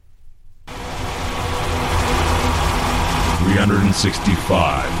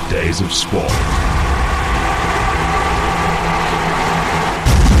365 days of sport.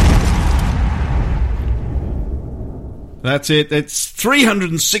 That's it. It's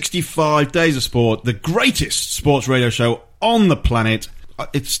 365 days of sport, the greatest sports radio show on the planet.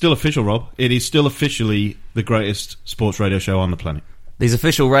 It's still official, Rob. It is still officially the greatest sports radio show on the planet. These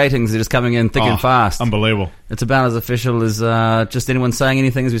official ratings are just coming in thick and fast. Unbelievable. It's about as official as just anyone saying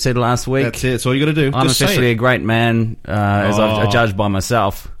anything, as we said last week. That's it. That's all you got to do. I'm just officially a great man, as I've judged by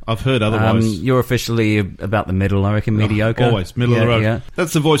myself. I've heard otherwise. You're officially about the middle, I reckon, mediocre. Always, middle of the road. Yeah.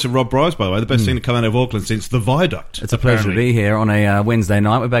 That's the voice of Rob Bryce, by the way, the best thing to come out of Auckland since the Viaduct. It's a pleasure to be here on a Wednesday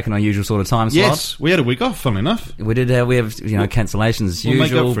night. We're back in our usual sort of time slot. Yes, we had a week off, funnily enough. We did. We have cancellations as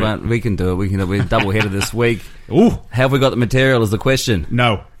usual, but we can do it. We're double-headed this week. Ooh. Have we got the material is the question.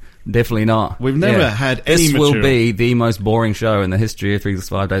 No. Definitely not. We've never had any material. This will be the most boring show in the history of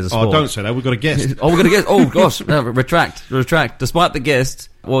 365 Days of Sport. Oh, don't say that. We've got a guest. We've got a guest. Oh, gosh. No, retract. Despite the guest,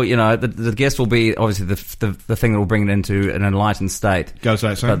 well, the guest will be obviously the thing that will bring it into an enlightened state. Goes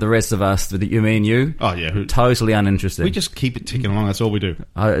without saying. But the rest of us, you, me and you, totally uninterested. We just keep it ticking along. That's all we do.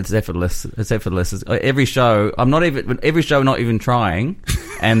 It's effortless. Every show, not even trying,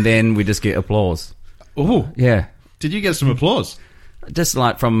 and then we just get applause. Oh. Yeah. Did you get some applause? Just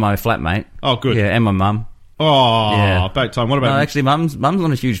like from my flatmate. Oh, good. Yeah, and my mum. Oh, yeah. About time. What about... No, actually, mum's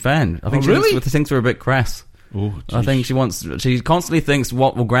not a huge fan. I think really? She thinks we're a bit crass. Oh, I think she constantly thinks,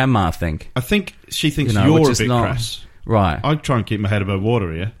 what will grandma think? I think she thinks you're a bit crass. Right. I try and keep my head above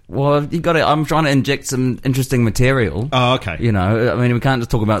water here. Well, I'm trying to inject some interesting material. Oh, okay. I mean, we can't just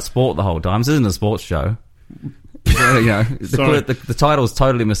talk about sport the whole time. This isn't a sports show. The title's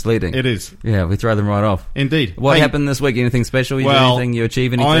totally misleading. It is. Yeah, we throw them right off. Indeed. What happened this week? Anything special? Do anything? You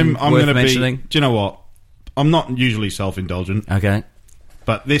achieve anything I'm worth gonna mentioning? Do you know what? I'm not usually self-indulgent. Okay.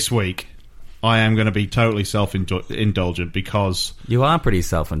 But this week, I am going to be totally self-indulgent because... You are pretty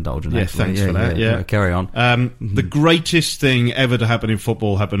self-indulgent, yeah, actually. Thanks for that. Yeah. Carry on. The greatest thing ever to happen in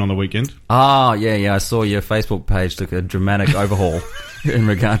football happened on the weekend. Ah, yeah. I saw your Facebook page took a dramatic overhaul in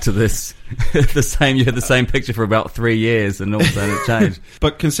regard to this. You had the same picture for about 3 years, and all of a sudden it changed.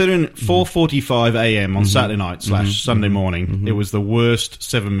 But considering 4:45 a.m. on Saturday night / Sunday morning, it was the worst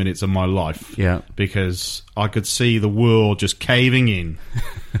 7 minutes of my life. Yeah. Because I could see the world just caving in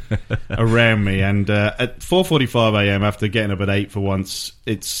around me. And at 4:45 a.m. after getting up at 8 for once,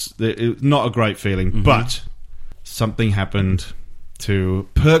 it's not a great feeling. But something happened to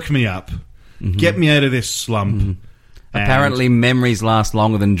perk me up, get me out of this slump. Apparently, memories last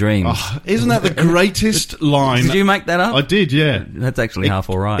longer than dreams. Oh, isn't that the greatest line? Did you make that up? I did, yeah. That's actually half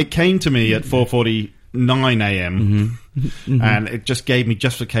all right. It came to me at 4:49 a.m. And it just gave me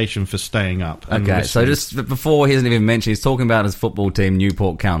justification for staying up. Okay, so just before he hasn't even mentioned, he's talking about his football team,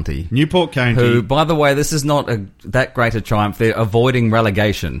 Newport County. Newport County. Who, by the way, this is not that great a triumph. They're avoiding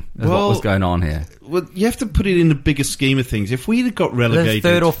relegation is what was going on here. Well, you have to put it in the bigger scheme of things. If we'd have got relegated... The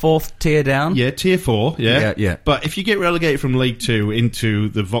third or fourth tier down? Yeah, tier 4, yeah. But if you get relegated from League 2 into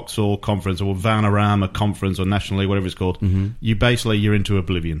the Vauxhall Conference or Vanarama Conference or National League, whatever it's called, you're into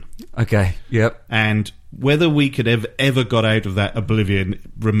oblivion. Okay, yep. And whether we could have ever got out of that oblivion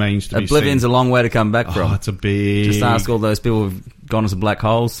remains to be seen. Oblivion's a long way to come back from. Oh, it's a big... Just ask all those people who've gone into black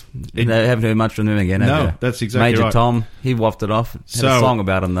holes. They haven't heard much from them again, have you? That's exactly Major right. Tom, he wafted off. Had a song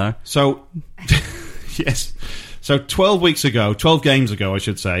about him, though. So, yes. So 12 games ago, I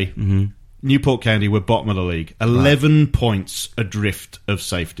should say, Newport County were bottom of the league. 11 points adrift of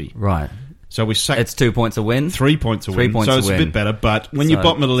safety. Right. So we sacked... It's 2 points a win? 3 points a win. So it's a bit better, but when you're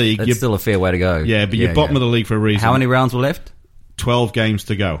bottom of the league... It's still a fair way to go. Yeah, but you're bottom of the league for a reason. How many rounds were left? 12 games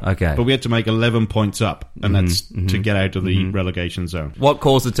to go. Okay. But we had to make 11 points up, and that's to get out of the relegation zone. What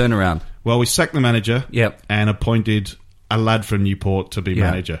caused the turnaround? Well, we sacked the manager and appointed a lad from Newport to be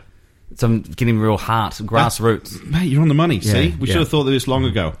manager. Some getting real heart, grassroots. Mate, you're on the money, see? We should have thought of this long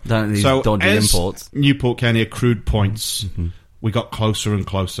ago. Don't these dodgy imports. Newport County accrued points, we got closer and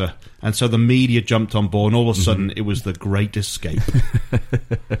closer. And so the media jumped on board, and all of a sudden, it was the great escape.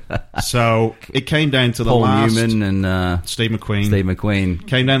 So it came down to the last... Paul Newman and... Steve McQueen.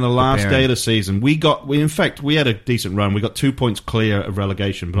 Came down the last day of the season. We had a decent run. We got 2 points clear of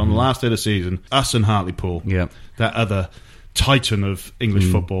relegation. But on the last day of the season, us and Hartlepool, that other... titan of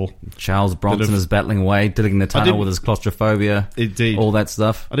English football. Charles Bronson is battling away, digging the tunnel with his claustrophobia. Indeed. All that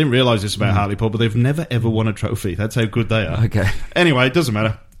stuff. I didn't realise this about Hartlepool, but they've never ever won a trophy. That's how good they are. Okay. Anyway, it doesn't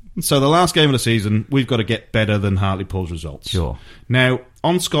matter. So the last game of the season, we've got to get better than Hartlepool's results. Sure. Now,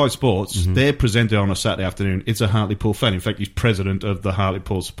 on Sky Sports, they're presented on a Saturday afternoon. It's a Hartlepool fan. In fact, he's president of the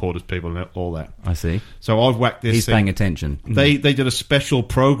Hartlepool supporters people and all that. I see. So I've whacked this He's thing. paying attention. They did a special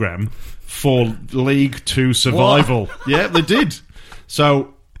programme for League 2 survival. Yeah, they did.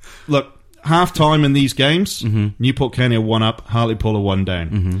 So, look, half-time in these games, Newport County are 1 up, Hartlepool are 1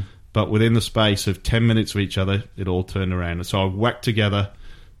 down. But within the space of 10 minutes of each other, it all turned around. And so I whacked together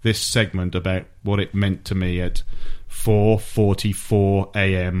this segment about what it meant to me at 4:44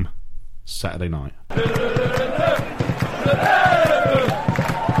 a.m. Saturday night.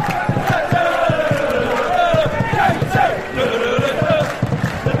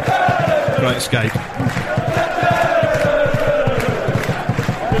 Great escape.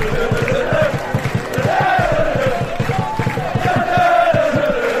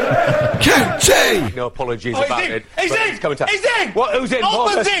 No apologies about it. He's in! He's in! What? Who's in?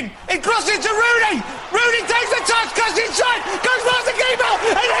 Altman's in! He crosses it to Rooney! Rooney takes the touch, cuts inside, goes past the keeper,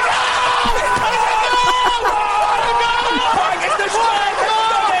 and a goal! It's a goal! What a goal! It's the strike!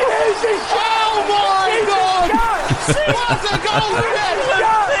 Oh my God! What a goal!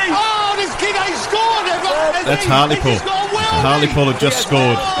 Oh, this kid ain't scored! That's Hartlepool. Hartlepool have just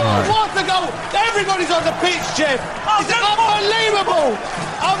scored. What a goal! Everybody's on the pitch, Jeff. It's unbelievable!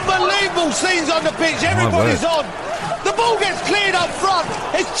 Unbelievable scenes on the pitch. Everybody's on. The ball gets cleared up front.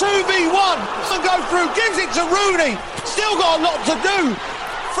 It's 2v1. And go through. Gives it to Rooney. Still got a lot to do.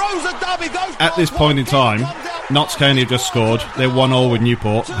 Throws a dummy. Goes At this point in time, Notts County have just scored. They're 1-1 with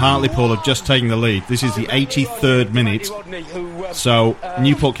Newport. Hartlepool have just taken the lead. This is the 83rd minute. So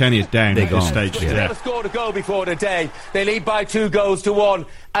Newport County is down at this stage. They never scored a goal before today. They lead by 2-1.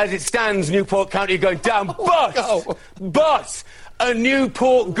 As it stands, Newport County going down. But a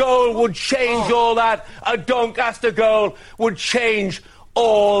Newport goal would change all that. A Doncaster goal would change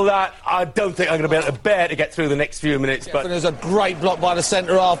all that. I don't think I'm going to be able to bear to get through the next few minutes. But there's a great block by the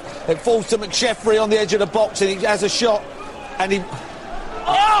centre half. It falls to McSheffrey on the edge of the box, and he has a shot. And he...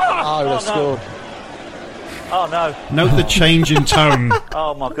 Oh, scored. Oh, no. Note the change in tone.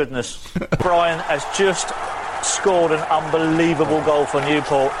 Oh, my goodness. Brian has just scored an unbelievable goal for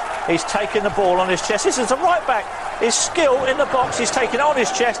Newport. He's taken the ball on his chest. This is a right back. His skill in the box. He's taken it on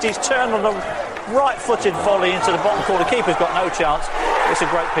his chest. He's turned on the right-footed volley into the bottom corner. The keeper's got no chance. It's a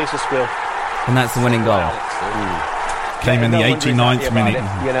great piece of skill. And that's the winning goal. Came in the 89th minute.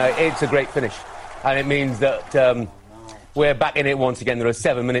 You know, it's a great finish. And it means that we're back in it once again. There are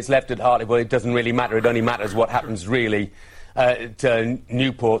 7 minutes left at Hartlepool. It doesn't really matter. It only matters what happens really to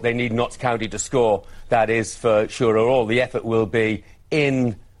Newport. They need Notts County to score. That is for sure. Or all the effort will be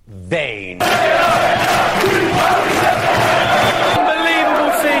in vain. Unbelievable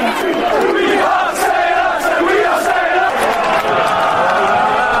scenes. We are sailors and we are sailors.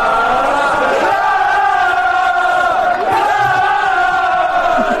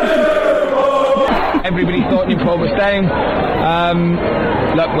 Everybody thought Newport was down.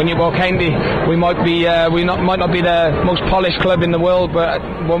 Look, when Newport County, we might not be the most polished club in the world, but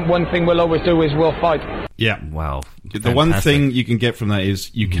one thing we'll always do is we'll fight. Yeah. Wow. The one thing you can get from that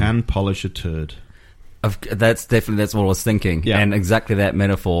is you can polish a turd. That's what I was thinking. Yeah. And exactly that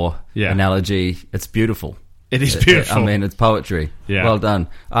metaphor, analogy, it's beautiful. It is beautiful. I mean, it's poetry. Yeah. Well done.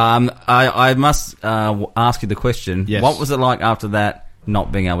 I must ask you the question. Yes. What was it like after that,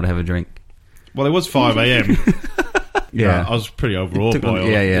 not being able to have a drink? Well, it was 5 a.m. Yeah. I was pretty overawed by all.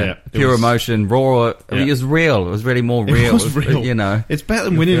 Yeah. Pure emotion, raw. I mean, it was real. It was really more real. It was real. You know. It's better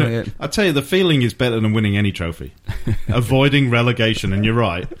than winning it. I tell you, the feeling is better than winning any trophy. Avoiding relegation, and you're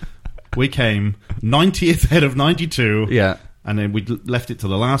right. We came 90th head of 92. Yeah. And then we left it to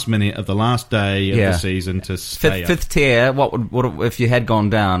the last minute of the last day of the season to stay fifth tier. What would if you had gone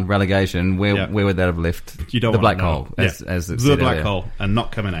down relegation? Where would that have left? You don't the want black to know. hole, as it's the black hole, and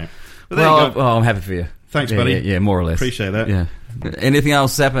not coming out. But there well, you go. I'm happy for you. Thanks, buddy. Yeah, more or less. Appreciate that. Yeah. Anything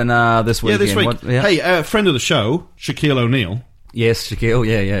else happen this week? Yeah, this week. Hey, a friend of the show, Shaquille O'Neal. Yes, Shaquille.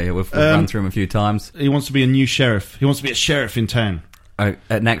 Yeah. We've run through him a few times. He wants to be a new sheriff. He wants to be a sheriff in town.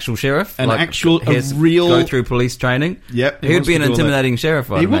 An actual sheriff? A real... Go through police training? Yep. He would be an intimidating sheriff,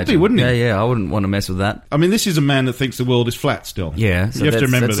 I'd He would be, wouldn't he? Yeah, I wouldn't want to mess with that. I mean, this is a man that thinks the world is flat still. Yeah, so you have to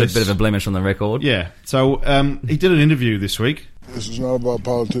remember that's this. a bit of a blemish on the record. Yeah. So he did an interview this week. This is not about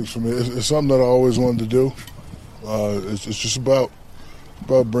politics for me. It's something that I always wanted to do. It's just about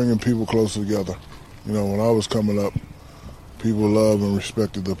bringing people closer together. You know, when I was coming up, people loved and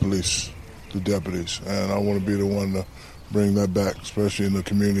respected the police, the deputies, and I want to be the one to bring that back, especially in the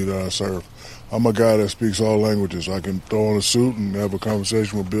community that I serve. I'm a guy that speaks all languages. I can throw on a suit and have a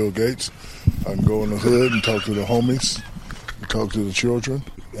conversation with Bill Gates. I can go in the hood and talk to the homies. talk to the children,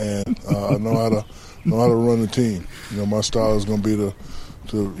 and I know how to run the team. My style is going to be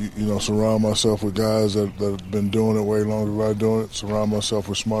to surround myself with guys that have been doing it way longer than I'm doing it. Surround myself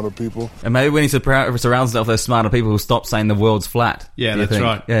with smarter people. And maybe when he surrounds himself with those smarter people who stop saying the world's flat. Yeah, that's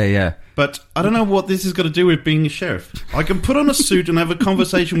right. Yeah. But I don't know what this has got to do with being a sheriff. I can put on a suit and have a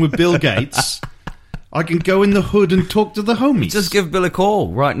conversation with Bill Gates. I can go in the hood and talk to the homies. Just give Bill a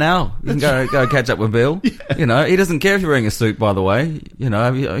call right now. You can go catch up with Bill. Yeah. He doesn't care if you're wearing a suit, by the way.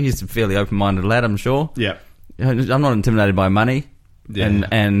 He's a fairly open-minded lad, I'm sure. Yeah. I'm not intimidated by money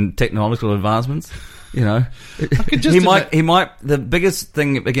and technological advancements. He might. The biggest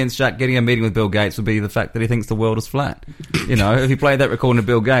thing against Shaq getting a meeting with Bill Gates would be the fact that he thinks the world is flat. If you play that recording of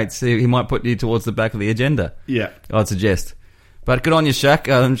Bill Gates, he might put you towards the back of the agenda. Yeah. I'd suggest. But good on you,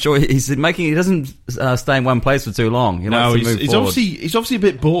 Shaq. I'm sure he doesn't stay in one place for too long. He's obviously a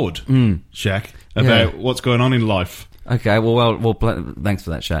bit bored, Shaq, about what's going on in life. Okay, well, thanks for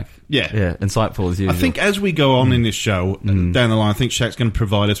that, Shaq. Yeah, insightful as usual. I think as we go on in this show down the line, I think Shaq's going to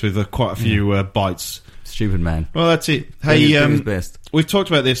provide us with quite a few bites. Stupid man. Well, that's it. Hey, his best. We've talked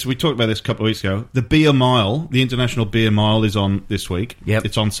about this. We talked about this a couple of weeks ago. The Beer Mile, the International Beer Mile, is on this week. Yep.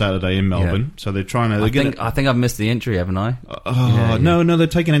 It's on Saturday in Melbourne. Yep. So they're trying to. I think I've missed the entry, haven't I? No, they're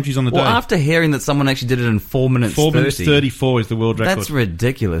taking entries on the day. Well, after hearing that someone actually did it in 4 minutes 4 minutes 34 is the world record. That's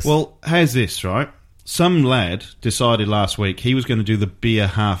ridiculous. Well, how's this, right? Some lad decided last week he was going to do the beer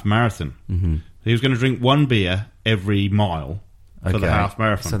half marathon. Mm-hmm. He was going to drink one beer every mile for the half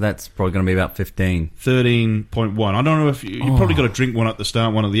marathon. So that's probably going to be about 15. 13.1. I don't know if you've probably got to drink one at the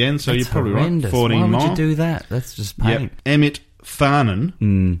start, one at the end, so you're probably horrendous. Right. 14 Why would mile. you do that? That's just pain. Yep. Emmett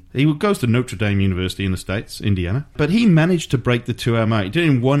Farnan. He goes to Notre Dame University in the States, Indiana. But he managed to break the 2 hour mark. He did it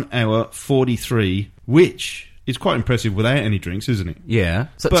in 1 hour 43, which is quite impressive without any drinks, isn't it? Yeah.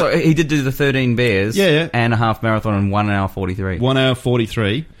 So he did do the 13 beers and a half marathon in 1 hour 43. 1 hour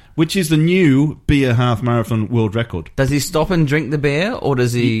 43. Which is the new beer half marathon world record. Does he stop and drink the beer, or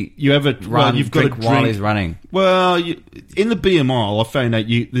does he? You've got to drink while he's running. Well, in the beer mile, I found out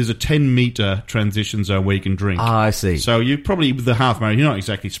there's a 10-meter transition zone where you can drink. Ah, I see. So you probably with the half marathon, you're not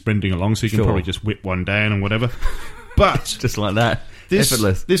exactly sprinting along, so you can probably just whip one down and whatever. But just like that,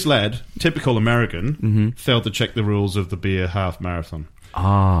 effortless. This lad, typical American, failed to check the rules of the beer half marathon.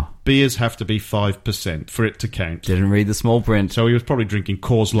 Beers have to be 5% for it to count. Didn't read the small print. So he was probably drinking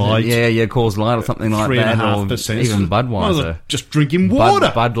Coors Light. Yeah, Coors Light or something like that. 3.5%. Even Budweiser. Just drinking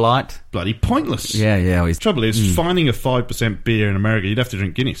water. Bud Light. Bloody pointless. Yeah. The trouble is, finding a 5% beer in America, you'd have to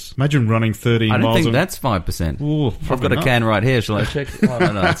drink Guinness. Imagine running 13 miles. I don't think that's 5%. Ooh, I've got a can right here. Shall I check? Oh,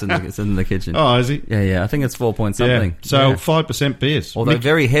 no, it's in the kitchen. Oh, is it? Yeah. I think it's 4 point something. Yeah. So 5% beers. Although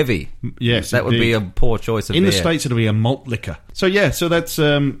very heavy. Yes, that would be a poor choice of beer. In the States, it'll be a malt liquor. So that's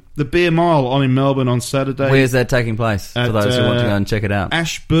the Beer Mile on in Melbourne on Saturday. Where's that taking place? For those who want to go and check it out.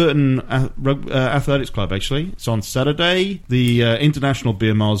 Ashburton Athletics Club, actually. It's on Saturday. The International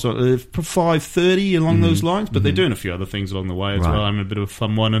Beer Mile is 5:30 along those lines, but they're doing a few other things along the way as well. I'm a bit of a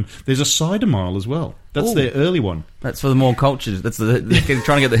fun one. And there's a cider mile as well. That's their early one. That's for the more cultures. That's they're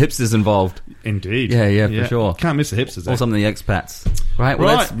trying to get the hipsters involved. Indeed. Yeah, for sure. Can't miss the hipsters. Or some of the expats. Right,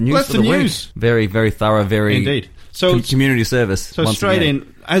 well, that's news for the news. Week. Very, very thorough, very... Indeed. So community service. So straight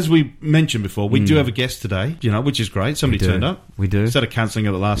in, as we mentioned before, we do have a guest today, which is great. Somebody turned up. We do. Instead of cancelling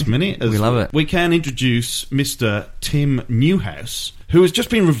at the last minute. We love it. We can introduce Mr. Tim Newhouse, who has just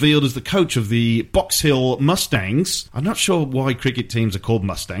been revealed as the coach of the Box Hill Mustangs. I'm not sure why cricket teams are called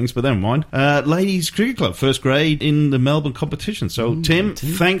Mustangs, but never mind. Ladies Cricket Club, first grade in the Melbourne competition. So, Tim,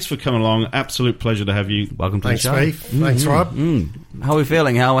 thanks for coming along. Absolute pleasure to have you. Welcome to the show. Thanks, Beef. Thanks, Rob. How are we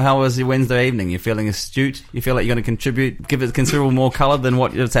feeling? How was your Wednesday evening? You feeling astute? You feel like you're going to contribute, give it considerable more colour than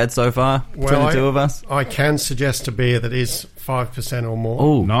what it's had so far between the two of us? I can suggest a beer that is 5% or more.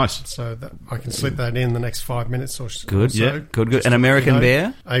 Oh, nice. So that I can slip that in the next 5 minutes or so. Good, yeah. Good. An American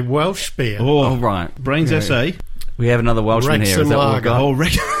beer? A Welsh beer. Oh, right. Brains SA. We have another Welshman here. Is that what we've got? Oh,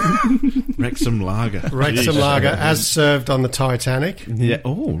 Wrexham Lager. Wrexham Lager, as served on the Titanic. Yeah.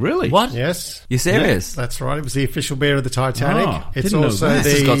 Oh, really? What? Yes. You serious? Yeah, that's right. It was the official beer of the Titanic. It's also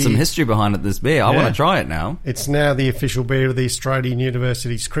it's got some history behind it, this beer. I want to try it now. It's now the official beer of the Australian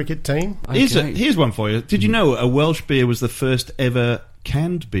University's cricket team. Okay. Here's one for you. Did you know a Welsh beer was the first ever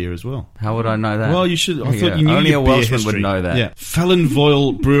canned beer as well? How would I know that? Well, you should. I thought you knew only your a beer Welshman history. would know that. Yeah.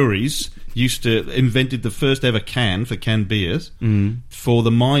 Fallenvoyle Breweries invented the first ever can for canned beers for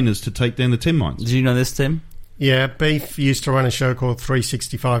the miners to take down the tin mines. Did you know this, Tim? Yeah, Beef used to run a show called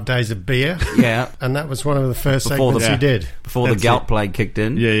 365 Days of Beer. Yeah. And that was one of the first segments he did. Before the gout plague kicked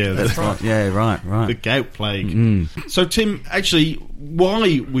in. Yeah, that's right. Yeah, right. The gout plague. So, Tim, actually,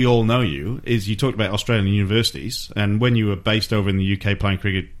 why we all know you is you talked about Australian universities, and when you were based over in the UK playing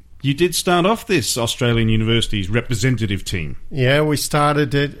cricket, you did start off this Australian University's representative team. Yeah, we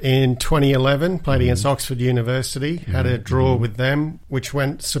started it in 2011, played against Oxford University, had a draw with them, which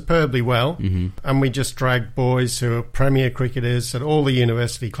went superbly well, and we just dragged boys who are premier cricketers at all the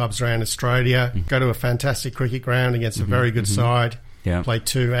university clubs around Australia, go to a fantastic cricket ground against a very good side, play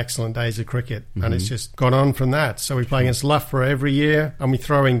 2 excellent days of cricket, and it's just gone on from that. So we play against Loughborough every year, and we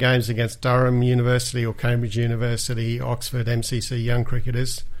throw in games against Durham University or Cambridge University, Oxford, MCC young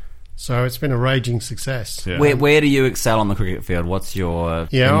cricketers. So it's been a raging success. Yeah. Where do you excel on the cricket field? What's your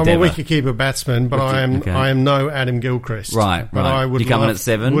endeavour? I'm a wicket-keeper batsman, but I am no Adam Gilchrist. Right. But I would you come in at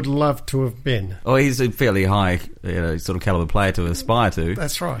 7? Would love to have been. Oh, he's a fairly high sort of calibre player to aspire to.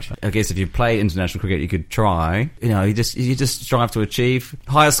 That's right. I guess if you play international cricket, you could try. You just strive to achieve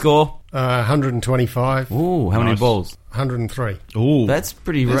higher score. 125. Ooh, how many balls? 103. Ooh, that's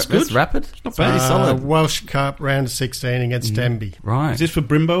pretty. That's rapid. Not bad. Pretty solid. Welsh Cup round of 16 against Denby. Right. Is this for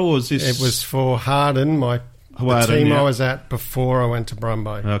Brimbo or is this? It was for Harden, the team I was at before I went to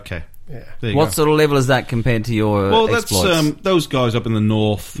Brumbo. Okay. Yeah. What sort of level is that compared to your exploits? That's those guys up in the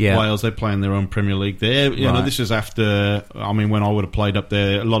North Wales. They play in their own Premier League there. You know, this is after. I mean, when I would have played up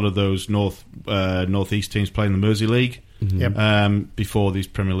there, a lot of those northeast teams play in the Mersey League. Before these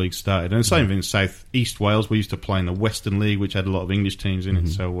Premier Leagues started. And the same thing in South East Wales. We used to play in the Western League, which had a lot of English teams in it,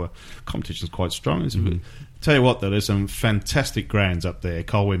 so competition's quite strong. Tell you what, though, there's some fantastic grounds up there.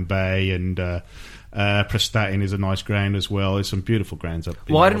 Colwyn Bay and Prestatyn is a nice ground as well. There's some beautiful grounds up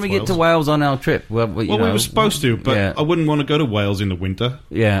there. Why didn't we get to Wales on our trip? Well, we were supposed to, but I wouldn't want to go to Wales in the winter.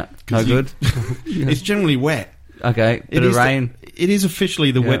 Yeah, no good. It's generally wet. Okay, bit of rain. It is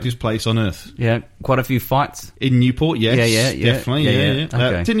officially the wettest place on earth. Yeah, quite a few fights in Newport. Yes, definitely. Yeah.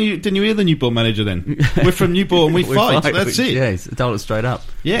 Okay. Didn't you hear the Newport manager then? We're from Newport and we fight. That's it. Yes, told it straight up.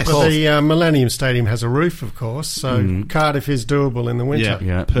 Yes, but the Millennium Stadium has a roof, of course, so Cardiff is doable in the winter.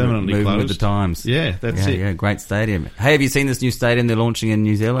 Yeah, permanently moving closed with the times. Yeah, that's it. Yeah, great stadium. Hey, have you seen this new stadium they're launching in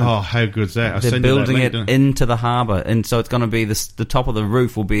New Zealand? Oh, how good's that? They're building it into the harbour, and so it's going to be the top of the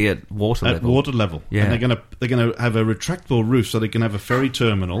roof will be at water level. At water level. Yeah, and they're going to have a retractable roof so they can have a ferry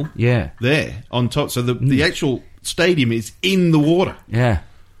terminal. Yeah, there on top. So the actual stadium is in the water. Yeah.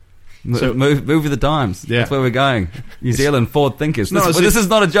 So move with the times. Yeah. That's where we're going. New Zealand forward thinkers. This is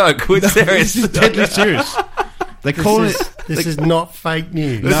not a joke. We're serious. This is deadly serious. They call it. This is not fake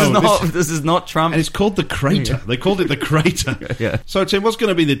news. This is not Trump. And it's called the Crater. They called it the Crater. Yeah. So, Tim, what's going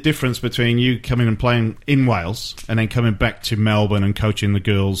to be the difference between you coming and playing in Wales and then coming back to Melbourne and coaching the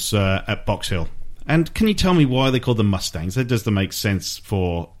girls at Box Hill? And can you tell me why they call them Mustangs? That doesn't make sense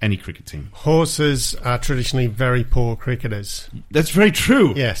for any cricket team. Horses are traditionally very poor cricketers. That's very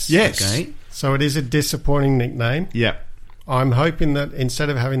true. Yes. Okay. So it is a disappointing nickname. Yeah. I'm hoping that instead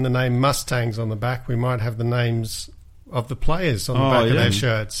of having the name Mustangs on the back, we might have the names of the players on the back of their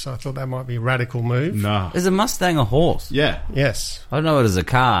shirts. I thought that might be a radical move. No. Is a Mustang a horse? Yeah. Yes. I don't know it as a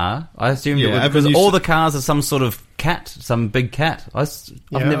car. I assumed it would, because all the cars are some sort of cat, some big cat. I've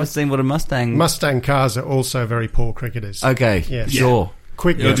never seen what a Mustang... Mustang cars are also very poor cricketers. Okay, yes. Sure.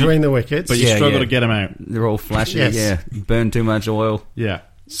 Quick between the wickets. But you struggle to get them out. They're all flashy, burn too much oil. Yeah.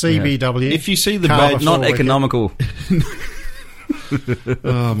 CBW. If you see the badge... Not economical.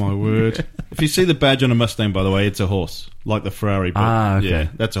 Oh, my word. If you see the badge on a Mustang, by the way, it's a horse. Like the Ferrari. But okay. Yeah,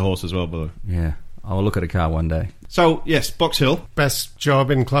 that's a horse as well, by the way. Yeah. I'll look at a car one day. So, yes, Box Hill. Best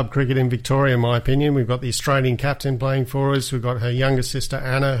job in club cricket in Victoria, in my opinion. We've got the Australian captain playing for us. We've got her younger sister,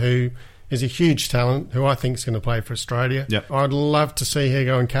 Anna, who is a huge talent, who I think is going to play for Australia. Yep. I'd love to see her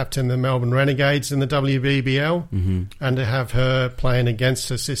go and captain the Melbourne Renegades in the WBBL, and to have her playing against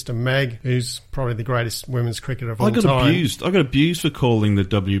her sister, Meg, who's probably the greatest women's cricketer of all time. I got abused for calling the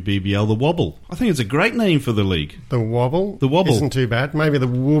WBBL the Wobble. I think it's a great name for the league. The Wobble? The Wobble. Isn't too bad. Maybe the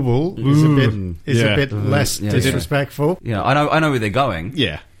Wobble is a bit less disrespectful. Yeah, I know where they're going.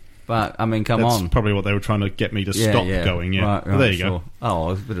 Yeah. But, I mean, come That's on. probably what they were trying to get me to stop going. Yeah, right, well, there you go.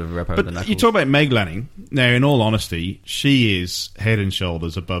 Oh, it's a bit of a rep over but the knuckles. You talk about Meg Lanning. Now, in all honesty, she is head and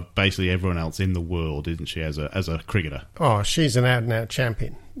shoulders above basically everyone else in the world, isn't she, as a cricketer? Oh, she's an out-and-out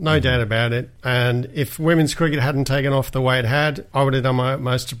champion. no doubt about it. And if women's cricket hadn't taken off the way it had, I would have done my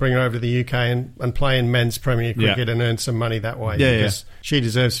utmost to bring her over to the UK and play in men's Premier Cricket and earn some money that way. Because she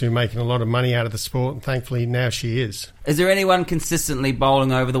deserves to be making a lot of money out of the sport, and thankfully now she is. Is there anyone consistently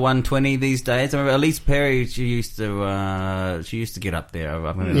bowling over the 120 these days? I remember Elise Perry, she used to get up there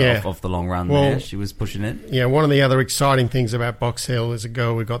off the long run there. She was pushing it. Yeah, one of the other exciting things about Box Hill is a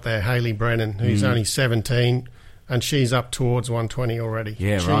girl we got there, Hayley Brennan, who's only 17, and she's up towards 120 already.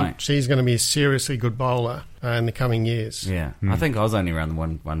 Yeah, right. She's going to be a seriously good bowler in the coming years. Yeah, I think I was only around the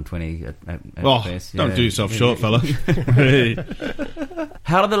 120 at best. Don't do yourself short, fella.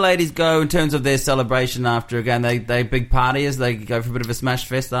 How do the ladies go in terms of their celebration after a game? They big partiers? They go for a bit of a smash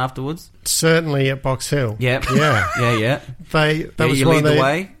fest afterwards? Certainly at Box Hill. Yep. Yeah. That was you lead the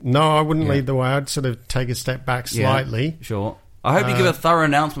way? No, I wouldn't lead the way. I'd sort of take a step back slightly. Sure. I hope you give a thorough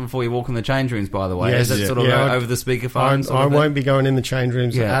announcement before you walk in the change rooms, by the way. Yes, is that sort of over the speakerphone? I won't be going in the change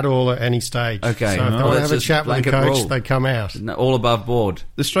rooms at all at any stage. Okay. So if they want to have a chat with the coach, they come out. No, all above board.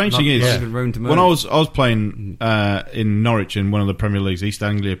 The strange thing is, room to move. when I was playing in Norwich in one of the Premier Leagues, East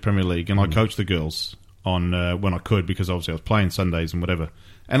Anglia Premier League, and I coached the girls on when I could, because obviously I was playing Sundays and whatever.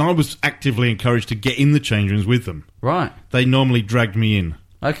 And I was actively encouraged to get in the change rooms with them. Right. They normally dragged me in.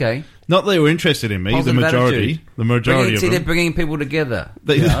 Okay. Not that they were interested in me. Positive The majority of them. They're bringing people together.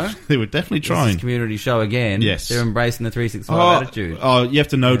 They were definitely trying. This is community show again. Yes. They're embracing the 365 attitude. Oh, you have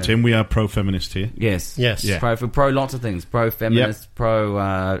to know, Tim, we are pro-feminist here. Yes. Yeah. Pro lots of things. Pro-feminist,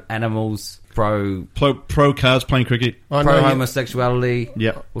 pro animals, pro cars playing cricket. Pro-homosexuality.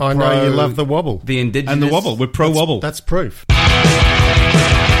 Yep. I know you love the wobble. The indigenous. And the wobble. We're pro-wobble. That's proof.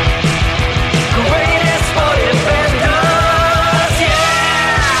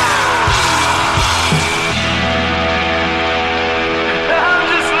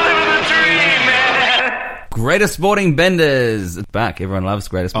 Greatest Sporting Benders. It's back. Everyone loves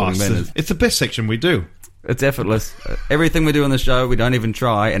Greatest Sporting Benders. It's the best section we do. It's effortless. Everything we do on the show, we don't even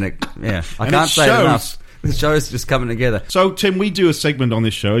try, and I can't say it enough. The show's just coming together. So, Tim, we do a segment on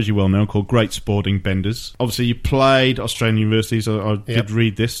this show, as you well know, called Great Sporting Benders. Obviously, you played Australian universities. I did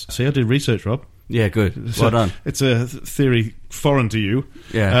read this. See, I did research, Rob. Yeah, good. Well done. It's a theory foreign to you.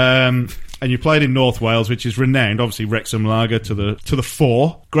 Yeah. And you played in North Wales, which is renowned, obviously Wrexham Lager to the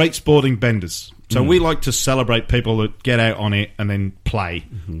fore. Great Sporting Benders. So we like to celebrate people that get out on it and then play,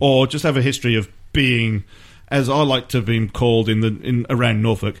 or just have a history of being, as I like to be called in around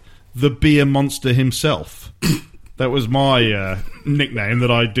Norfolk, the beer monster himself. That was my nickname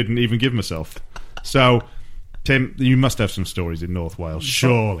that I didn't even give myself. So, Tim, you must have some stories in North Wales,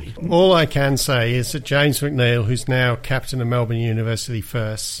 surely. All I can say is that James McNeil, who's now captain of Melbourne University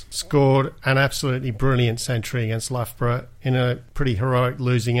first, scored an absolutely brilliant century against Loughborough in a pretty heroic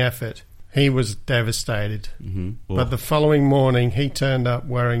losing effort. He was devastated. But the following morning, he turned up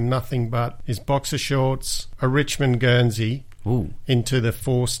wearing nothing but his boxer shorts, a Richmond Guernsey, into the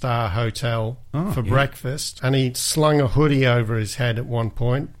 4-star hotel for breakfast, and he slung a hoodie over his head at one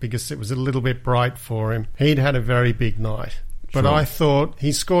point because it was a little bit bright for him. He'd had a very big night. But I thought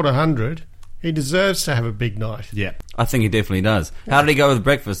he scored 100. He deserves to have a big night. Yeah. I think he definitely does. How did he go with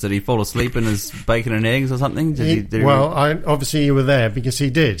breakfast? Did he fall asleep in his bacon and eggs or something? Obviously you were there because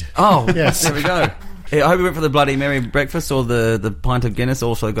he did. Oh, yes. There we go. I hope he went for the Bloody Mary breakfast, or the pint of Guinness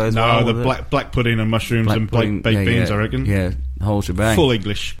also goes well. No, the black pudding and mushrooms and baked beans, I reckon. Yeah, whole shebang. Full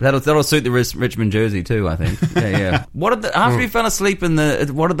English. That'll suit the Richmond jersey too, I think. Yeah. After he fell asleep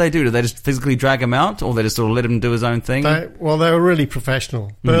what did they do? Did they just physically drag him out, or they just sort of let him do his own thing? They were really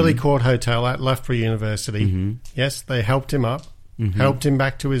professional. Burley Court Hotel at Loughborough University. Yes, they helped him up. Helped him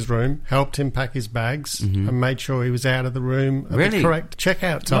back to his room, helped him pack his bags, and made sure he was out of the room at the correct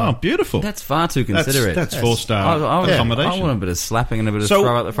checkout time. Oh, beautiful. That's far too considerate. That's 4-star accommodation. I want a bit of slapping and a bit of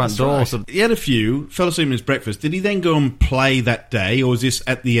throw out the front door. Right. He had a few, fell asleep in his breakfast. Did he then go and play that day, or was this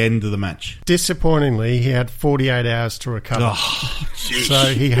at the end of the match? Disappointingly, he had 48 hours to recover.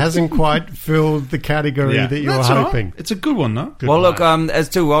 So he hasn't quite filled the category that you were hoping. Right. It's a good one, though. Look, as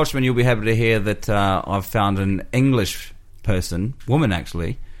two Welshmen, you'll be happy to hear that I've found an English woman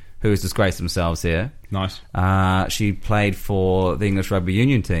actually, who has disgraced themselves here. Nice. She played for the English rugby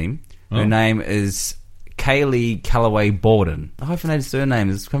union team. Her name is Kaylee Callaway Borden. The hyphenated surname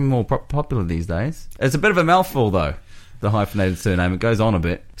is becoming more popular these days. It's a bit of a mouthful, though, the hyphenated surname. It goes on a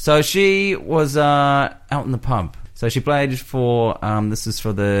bit. So she was out in the pub. So she played for, this is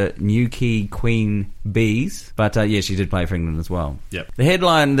for the Newquay Queen Bees. But she did play for England as well. Yep.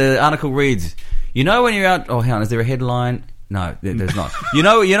 The article reads, you know when you're out... Oh, hang on, is there a headline? No, there's not. You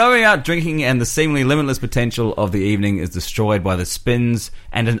know, when you're out drinking and the seemingly limitless potential of the evening is destroyed by the spins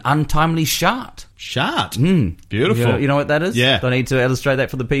and an untimely shart. Shart? Beautiful. You know what that is? Yeah. Do I need to illustrate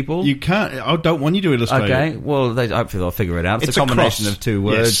that for the people? You can't. I don't want you to illustrate it. Okay, well, hopefully they'll figure it out. It's a combination of two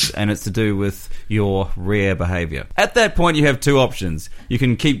words, and it's to do with your rare behaviour. At that point, you have two options. You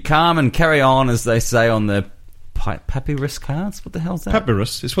can keep calm and carry on, as they say on the papyrus cards? What the hell's that?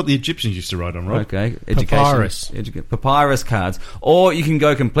 Papyrus. It's what the Egyptians used to write on, right? Okay. Papyrus. Papyrus cards. Or you can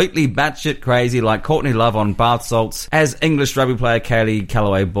go completely batshit crazy like Courtney Love on bath salts, as English rugby player Kaylee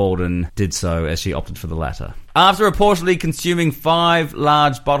Callaway-Baldwin did so, as she opted for the latter. After reportedly consuming 5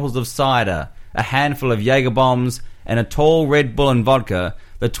 large bottles of cider, a handful of Jaeger bombs, and a tall Red Bull and vodka,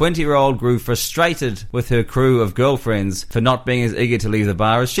 the 20-year-old grew frustrated with her crew of girlfriends for not being as eager to leave the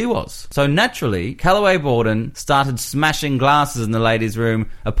bar as she was. So naturally, Callaway-Baldwin started smashing glasses in the ladies'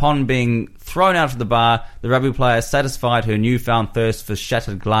 room. Upon being thrown out of the bar, the rugby player satisfied her newfound thirst for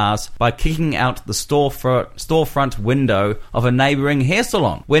shattered glass by kicking out the storefront window of a neighbouring hair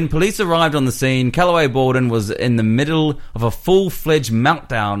salon. When police arrived on the scene, Callaway-Baldwin was in the middle of a full-fledged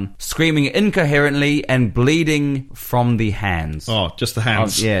meltdown, screaming incoherently and bleeding from the hands. Oh, just the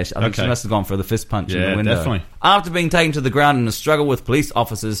hands. Yeah, I think she must have gone for the fist punch in the window. Definitely. After being taken to the ground in a struggle with police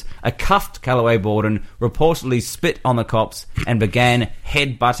officers, a cuffed Callaway-Baldwin reportedly spit on the cops and began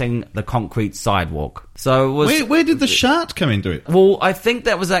headbutting the concrete sidewalk. So it was, where did the shart come into it? Well, I think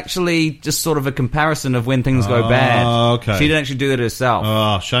that was actually just sort of a comparison of when things go bad. Okay. She didn't actually do it herself.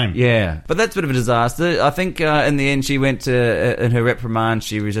 Oh, shame. Yeah, but that's a bit of a disaster. I think in the end she went to, in her reprimand,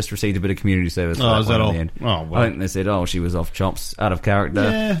 she just received a bit of community service. For is that all? in the end. Oh, well. I think they said, she was off chops, out of character.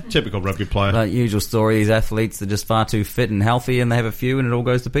 Yeah, typical rugby player. Like usual story, these athletes are just far too fit and healthy, and they have a few, and it all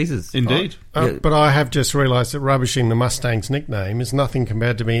goes to pieces. Indeed. But I have just realised that rubbishing the Mustangs' nickname is nothing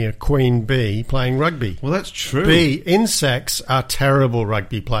compared to being a queen bee playing rugby. Well, that's true. Insects are terrible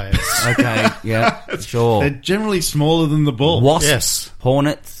rugby players. Okay, yeah, sure. They're generally smaller than the ball. Wasps, yes.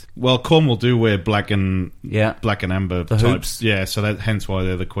 hornets. Well, Cornwall do wear black and amber the types. hoops. Yeah, so hence why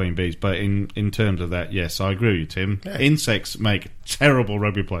they're the queen bees. But in terms of that, yes, I agree with you, Tim. Yeah. Insects make terrible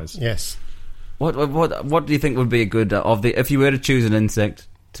rugby players. Yes. What do you think would be a good if you were to choose an insect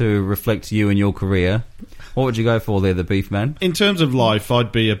to reflect you and your career? What would you go for there, the beef man? In terms of life,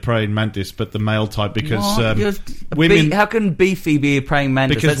 I'd be a praying mantis, but the male type, because women. How can Beefy be a praying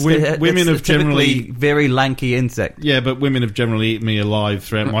mantis? Because women have generally very lanky insect. Yeah, but women have generally eaten me alive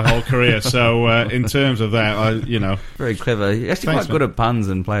throughout my whole career. So in terms of that, very clever. You're actually quite good at puns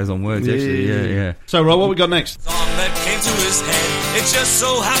and plays on words. Actually, yeah. So, Rob, what we got next? Song that came to his head, it just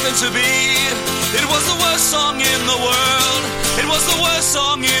so happened to be. It was the worst song in the world. It was the worst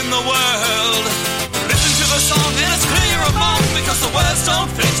song in the world. Listen to the song and it's clear you're a monk because the words don't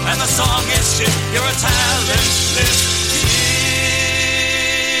fit and the song is shit. You're a talentless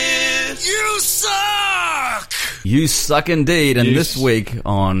kid. You suck! You suck indeed. And this week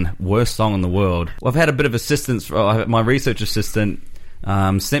on Worst Song in the World, I've had a bit of assistance. My research assistant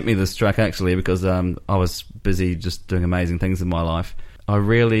sent me this track actually because I was busy just doing amazing things in my life. I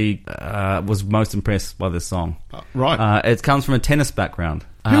really was most impressed by this song. Right. It comes from a tennis background.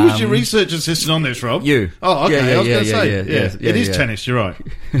 Who was your research assistant on this, Rob? You. Oh, okay. I was going to say. Yeah, it is tennis, you're right.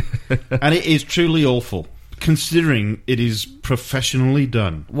 And it is truly awful, considering it is professionally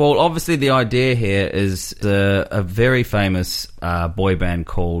done. Well, obviously the idea here is a very famous boy band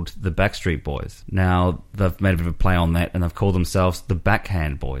called the Backstreet Boys. Now, they've made a bit of a play on that, and they've called themselves the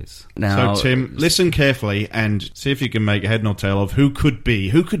Backhand Boys. Now, so, Tim, listen carefully and see if you can make a head nor tail of who could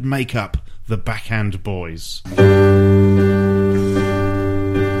make up the Backhand Boys.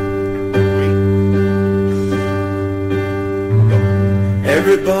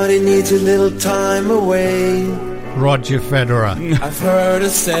 Everybody needs a little time away. Roger Federer. I've heard her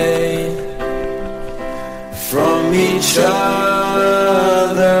say from each other.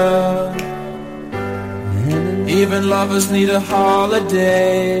 Even lovers need a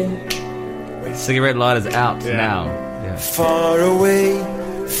holiday. Cigarette Lighter's out now. Yeah. Far away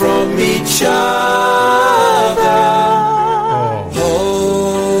from each other.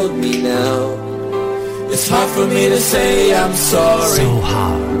 Hold me now. It's hard for me to say I'm sorry. So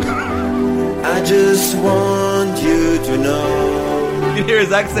hard. I just want you to know. You can hear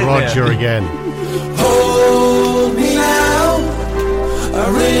his accent Roger there. again. Hold me now. I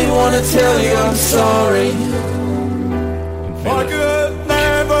really want to tell you I'm sorry. I could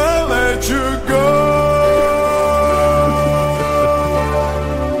never let you go.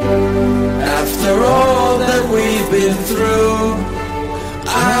 After all that we've been through,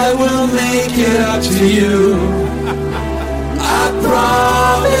 I will make it up to you. I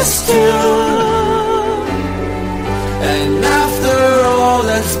promised you. And after all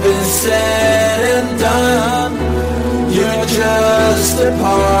that's been said and done, you're just a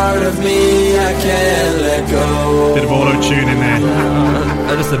part of me I can't let go. Bit of auto-tune in there.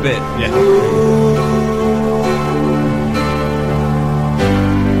 Just a bit. Yeah.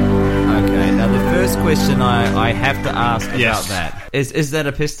 First question I have to ask about that is that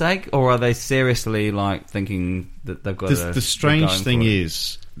a piss take, or are they seriously like thinking that they've got the strange thing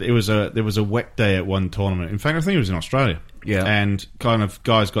is there was a wet day at one tournament. In fact, I think it was in Australia. Yeah, and kind of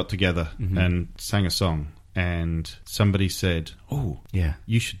guys got together and sang a song. And somebody said, "Oh, yeah,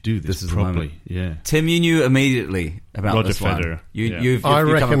 you should do this properly." Yeah, Tim, you knew immediately about Roger this Federer. One. You've I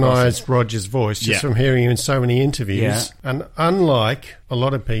recognised Roger's voice just from hearing him in so many interviews. Yeah. And unlike a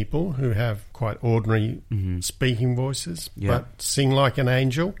lot of people who have quite ordinary speaking voices, but sing like an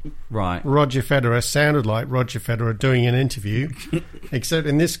angel, right? Roger Federer sounded like Roger Federer doing an interview, except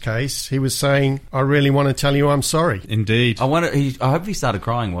in this case, he was saying, "I really want to tell you I'm sorry." Indeed. I hope he started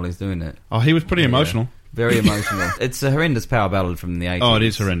crying while he's doing it. Oh, he was pretty emotional. Very emotional. It's a horrendous power ballad from the 80s. Oh, it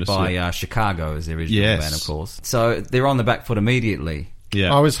is horrendous. By Chicago as the original band, of course. So they're on the back foot immediately.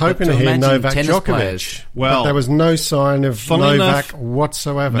 Yeah. I was hoping to hear Novak Djokovic, but there was no sign of Novak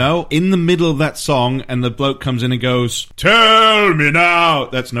whatsoever. No, in the middle of that song, and the bloke comes in and goes, "Tell me now."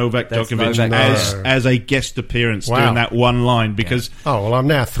 That's Novak Djokovic as a guest appearance doing that one line because. Yeah. Oh well, I'm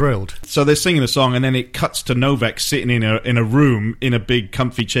now thrilled. So they're singing the song, and then it cuts to Novak sitting in a room in a big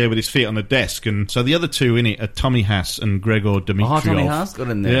comfy chair with his feet on the desk, and so the other two in it are Tommy Haas and Gregor Dimitrov. Oh, Tommy Haas got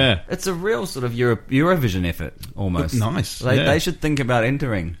in there. Yeah, it's a real sort of Eurovision effort almost. Nice. They should think about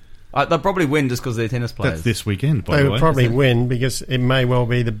entering. They'll probably win just because they're tennis players. That's this weekend, by the way. They would probably win because it may well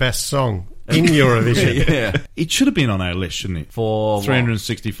be the best song in Eurovision. Yeah. It should have been on our list, shouldn't it? For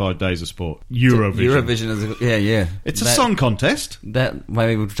 365 days of sport. Eurovision is yeah. It's a song contest. That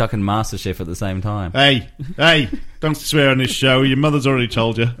maybe we're chucking MasterChef at the same time. Hey, don't swear on this show. Your mother's already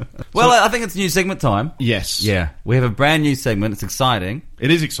told you. Well, I think it's new segment time. Yes. Yeah. We have a brand new segment. It's exciting. It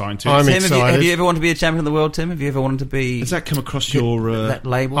is exciting too. I'm Tim, excited. Have you ever wanted to be a champion of the world, Tim? Have you ever wanted to be... Has that come across your... that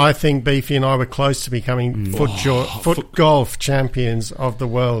label? I think Beefy and I were close to becoming foot golf champions of the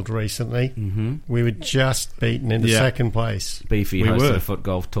world recently. Mm-hmm. We were just beaten into second place. Beefy hosted a foot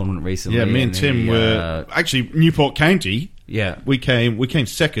golf tournament recently. Yeah, me and Tim were... Actually, Newport County... Yeah, we came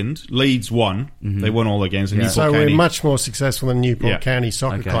second. Leeds won. Mm-hmm. They won all their games. And so we're much more successful than Newport County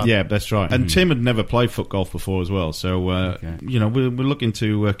Soccer Club. Yeah, that's right. And Tim had never played foot golf before as well. So we're looking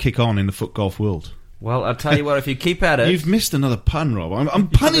to kick on in the foot golf world. Well, I'll tell you what. If you keep at it, you've missed another pun, Rob. I'm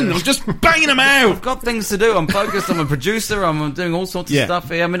punning. I'm just banging them out. I've got things to do. I'm focused. I'm a producer. I'm doing all sorts of stuff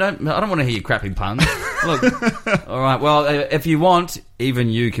here. I mean, I don't want to hear your crappy puns. Look, all right. Well, if you want, even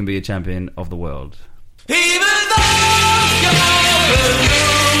you can be a champion of the world. Even though you're the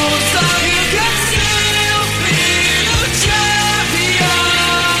loser, you can still be the champion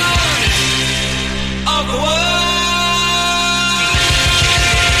of the world.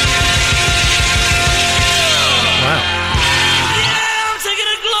 Wow. Yeah, I'm taking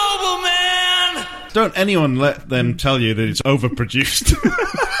it global, man. Don't anyone let them tell you that it's overproduced.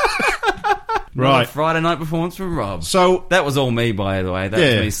 Right. Friday night performance from Rob. So that was all me, by the way. That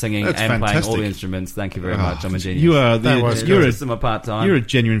was me singing and fantastic. playing all the instruments. Thank you very much. I'm a genius. You're my part-time. You're a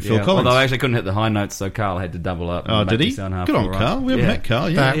genuine Phil Collins. Although I actually couldn't hit the high notes, so Carl had to double up. Oh, did he? Good on Carl. We haven't met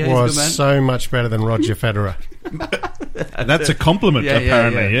Carl. That was so much better than Roger Federer. That's a compliment,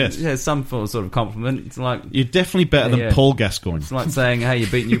 apparently. Yes. Yeah, some sort of compliment. It's like you're definitely better than Paul Gascoigne. It's like saying, "Hey, you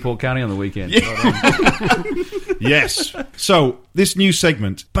beat Newport County on the weekend." Yes. So this new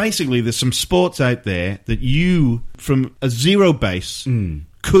segment, basically, there's some sports out there that you, from a zero base,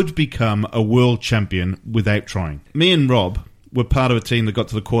 could become a world champion without trying. Me and Rob were part of a team that got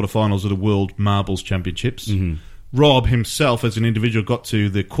to the quarterfinals of the World Marbles Championships. Mm-hmm. Rob himself, as an individual, got to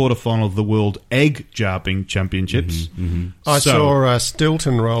the quarterfinal of the World Egg Jarping Championships. Mm-hmm, mm-hmm. I saw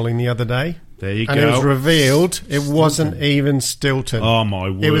Stilton rolling the other day. There you go. And it was revealed it wasn't even Stilton. Oh, my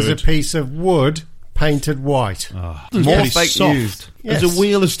word. It was a piece of wood painted white. More fake soft. News. Yes. There's a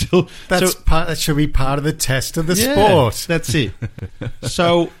wheel of still... That should be part of the test of the sport. That's it.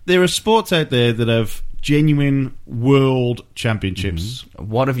 So there are sports out there that have genuine world championships. Mm-hmm.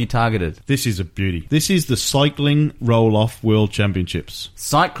 What have you targeted? This is a beauty. This is the Cycling Roll-Off World Championships.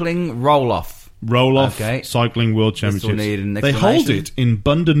 Cycling Roll-Off. Cycling World Championships. This will need an they hold it in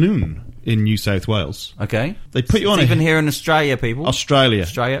Bundanon in New South Wales. Okay. They put you on even here in Australia, people. Australia.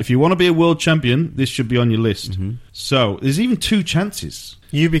 If you want to be a world champion, this should be on your list. Mm-hmm. So there's even 2 chances.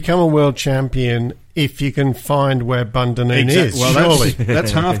 You become a world champion if you can find where Bundanon is. Well, surely.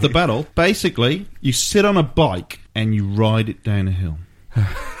 That's half the battle. Basically, you sit on a bike and you ride it down a hill.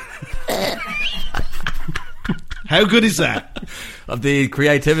 How good is that? The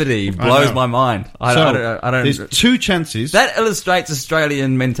creativity blows my mind. I don't. There's two chances. That illustrates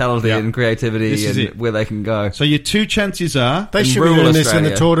Australian mentality and creativity and where they can go. So your two chances are... They should be doing this in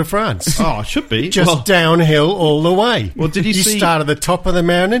the Tour de France. Oh, it should be. Just downhill all the way. Well, did you see... You start at the top of the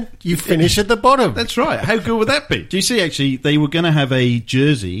mountain, you finish at the bottom. That's right. How good would that be? Do you see, actually, they were going to have a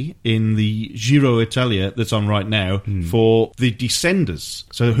jersey in the Giro Italia that's on right now for the descenders.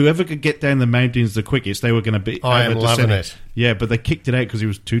 So whoever could get down the mountains the quickest, they were going to be... I am loving it. Yeah, but they kicked it out because it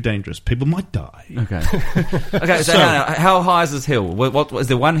was too dangerous. People might die. Okay. Okay, so how high is this hill? What is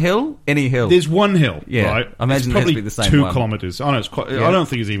there one hill? Any hill? There's one hill, yeah. Right? I imagine it's probably the same 2 one. kilometres. Oh, no, it's quite, I don't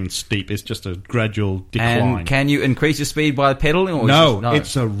think it's even steep. It's just a gradual decline. And can you increase your speed by pedaling? Or no,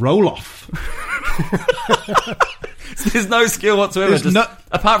 it's a roll-off. There's no skill whatsoever,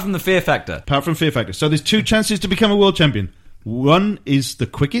 apart from the fear factor. Apart from fear factor. So there's 2 chances to become a world champion. 1 is the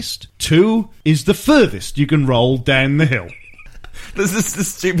quickest. 2 is the furthest you can roll down the hill. This is the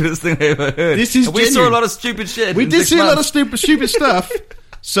stupidest thing I ever heard. We saw a lot of stupid shit. We did see a lot of stupid stuff.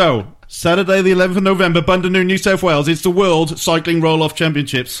 So, Saturday the 11th of November, Bundanoo, New South Wales, it's the World Cycling Roll-Off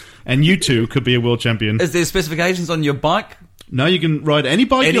Championships, and you too could be a world champion. Is there specifications on your bike? No, you can ride any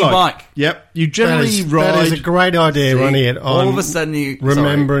bike you like. Any bike. Yep. You generally ride... That is a great idea, running it on... All of a sudden you...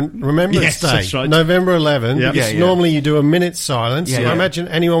 Remembrance Day. That's right. November 11. Yep. Because normally you do a minute's silence. Yeah, I imagine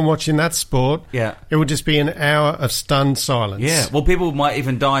anyone watching that sport, it would just be an hour of stunned silence. Yeah. Well, people might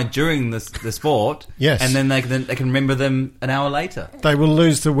even die during the sport. Yes. And then they can remember them an hour later. They will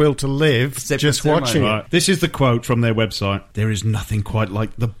lose the will to live just watching it. This is the quote from their website. There is nothing quite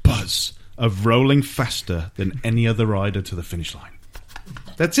like the buzz of rolling faster than any other rider to the finish line.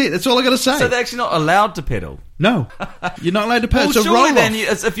 That's it. That's all I got to say. So they're actually not allowed to pedal? No. You're not allowed to pedal. Well, it's a surely roll-off. then,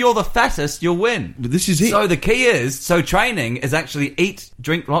 if you're the fattest, you'll win. This is it. So the key is, training is actually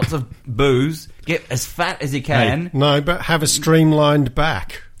drink lots of booze, get as fat as you can. Hey, no, but have a streamlined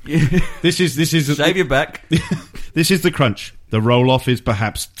back. This is Shave your back. This is the crunch. The roll-off is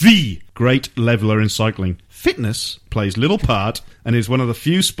perhaps the great leveller in cycling. Fitness plays little part and is one of the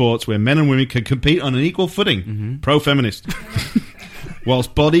few sports where men and women can compete on an equal footing. Mm-hmm. Pro-feminist.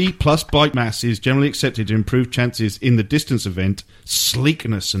 Whilst body plus bike mass is generally accepted to improve chances in the distance event,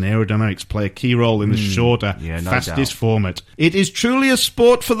 sleekness and aerodynamics play a key role in the shorter, fastest format. It is truly a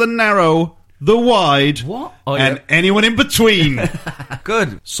sport for the narrow, the wide, and anyone in between.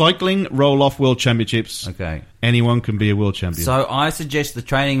 Good. Cycling roll-off world championships. Okay. Anyone can be a world champion. So I suggest the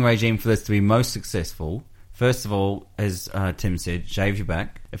training regime for this to be most successful. First of all, as Tim said, shave your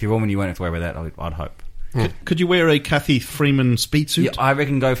back. If you're a woman, you won't have to worry about that, I'd hope. Could you wear a Kathy Freeman speed suit? Yeah, I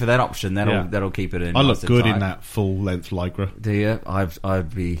reckon go for that option. That'll keep it in. I look good in that full-length lycra. Do you?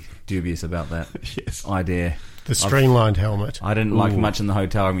 I'd be dubious about that. Yes. Idea. The streamlined helmet. I didn't like much in the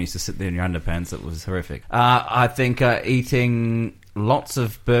hotel room. You used to sit there in your underpants. It was horrific. I think eating lots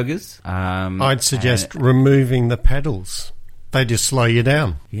of burgers. I'd suggest removing the pedals. They just slow you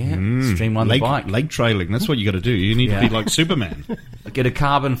down. Yeah, streamline the bike. Leg trailing, that's what you got to do. You need to be like Superman. Get a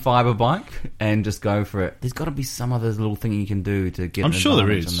carbon fibre bike and just go for it. There's got to be some other little thing you can do to get I'm sure there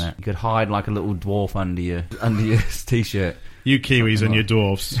is. On that. You could hide like a little dwarf under your T-shirt. You Kiwis and your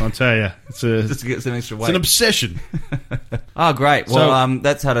dwarfs, I'll tell you. It's just to get some extra weight. It's an obsession. Oh, great. Well,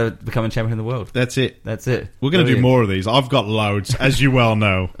 that's how to become a champion of the world. That's it. We're going to do more of these. I've got loads, as you well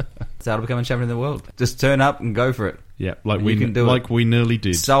know. That's how to become a champion of the world. Just turn up and go for it. Yeah, we can do it. We nearly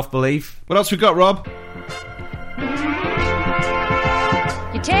did. Self-belief. What else we got, Rob?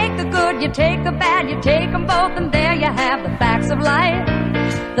 You take the good, you take the bad, you take them both, and there you have the facts of life.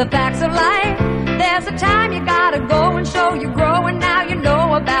 The facts of life. There's a time you gotta go and show you grow, and now you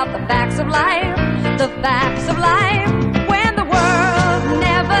know about the facts of life. The facts of life. When the world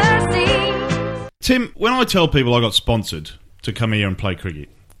never sees. Tim, when I tell people I got sponsored to come here and play cricket,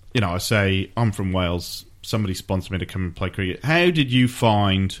 I say, I'm from Wales, somebody sponsored me to come and play cricket. How did you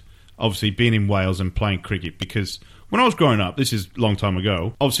find, obviously, being in Wales and playing cricket? Because when I was growing up, this is a long time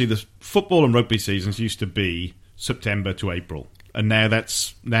ago, obviously the football and rugby seasons used to be September to April. And now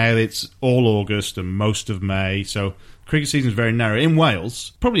it's all August and most of May, so cricket season is very narrow. In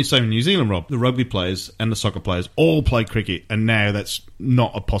Wales, probably the same in New Zealand, Rob, the rugby players and the soccer players all play cricket, and now that's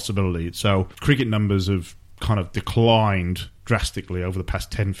not a possibility. So cricket numbers have kind of declined drastically over the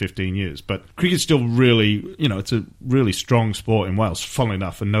past 10, 15 years. But cricket's still really, it's a really strong sport in Wales, funnily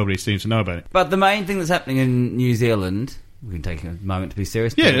enough, and nobody seems to know about it. But the main thing that's happening in New Zealand... We can take a moment to be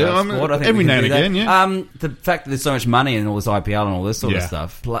serious. Yeah, I think every now and again, yeah. The fact that there's so much money in all this IPL and all this sort of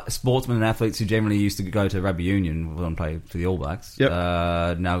stuff, sportsmen and athletes who generally used to go to rugby union and play for the All Blacks,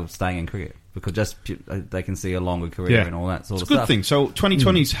 now staying in cricket. because they can see a longer career and all that sort of stuff. It's a good thing. So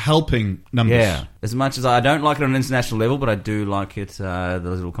 2020's helping numbers. Yeah. As much as I don't like it on an international level, but I do like it, the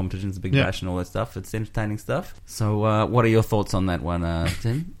little competitions, the Big Bash and all that stuff. It's entertaining stuff. So what are your thoughts on that one,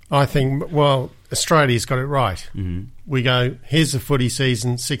 Tim? I think, Australia's got it right. Mm-hmm. We go, here's a footy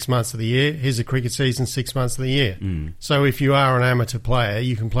season 6 months of the year, here's a cricket season 6 months of the year. Mm. So if you are an amateur player,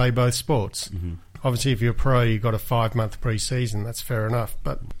 you can play both sports. Mm-hmm. Obviously, if you're a pro, you've got a 5-month pre-season. That's fair enough.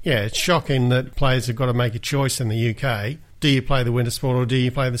 But, yeah, it's shocking that players have got to make a choice in the UK. Do you play the winter sport or do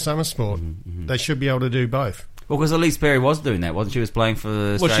you play the summer sport? Mm-hmm. They should be able to do both. Well, because Elise Perry was doing that, wasn't she? Was playing for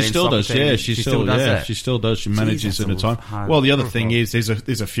the Australian she still does. team. Yeah, she still does that. She still does. She manages at a time. Well, the other thing is,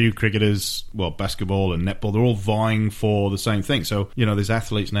 there's a few cricketers, basketball and netball. They're all vying for the same thing. So there's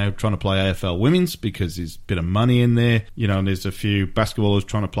athletes now trying to play AFL women's because there's a bit of money in there. And there's a few basketballers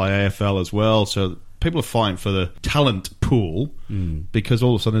trying to play AFL as well. So people are fighting for the talent pool because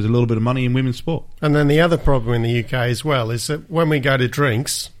all of a sudden there's a little bit of money in women's sport. And then the other problem in the UK as well is that when we go to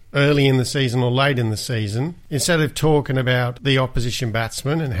drinks early in the season or late in the season, instead of talking about the opposition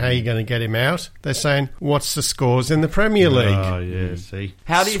batsman and how you're going to get him out, they're saying, what's the scores in the Premier League? Oh, yeah, see.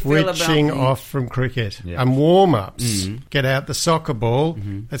 How do you feel about switching off from cricket and warm-ups. Get out the soccer ball.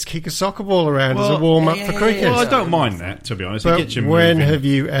 Let's kick a soccer ball around as a warm-up for cricket. Well, I don't mind that, to be honest. But it gets you when moving. have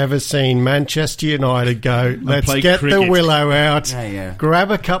you ever seen Manchester United go, let's get cricket. the willow out,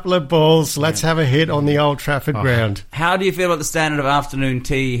 grab a couple of balls, let's have a hit on the Old Trafford ground? How do you feel about the standard of afternoon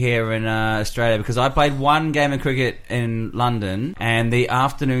tea here in Australia? Because I played one game of cricket in London, and the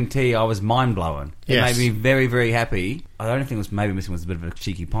afternoon tea, I was mind-blowing. It made me very, very happy. The only thing was maybe missing was a bit of a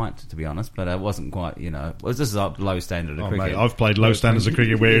cheeky pint, to be honest, but it wasn't quite, it was just a low standard of cricket. Mate, I've played low standards of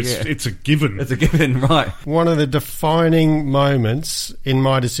cricket where it's a given. It's a given, right. One of the defining moments in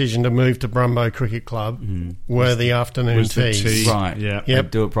my decision to move to Brumbo Cricket Club were the afternoon teas. Right,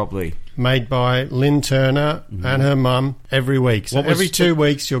 yep. Do it properly. Made by Lynn Turner and her mum every week. So every 2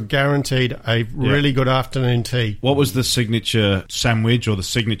 weeks you're guaranteed a really good afternoon tea. What was the signature sandwich or the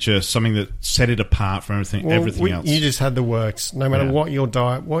signature something that set it apart from everything else? You just had the works. No matter what your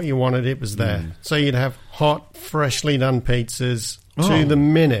diet, what you wanted, it was there. So you'd have hot, freshly done pizzas to the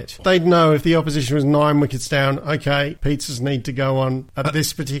minute. They'd know if the opposition was 9 wickets down, okay, pizzas need to go on at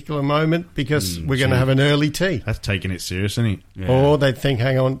this particular moment because we're going to have an early tea. That's taking it serious, isn't it? Yeah. Or they'd think,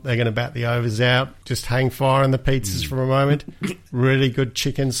 hang on, they're going to bat the overs out, just hang fire on the pizzas for a moment. Really good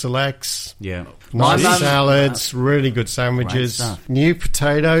chicken selects. Yeah. Nice salads, really good sandwiches, new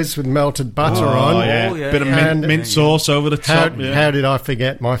potatoes with melted butter on. Bit of mint sauce over the top. How did I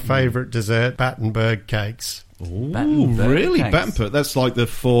forget my favourite dessert, Battenberg cakes? Ooh, really? Battenberg. That's like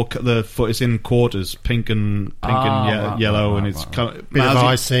it's in quarters, pink and yellow, and it's kind of bit of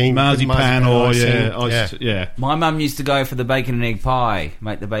icing, marzipan or My mum used to go for the bacon and egg pie,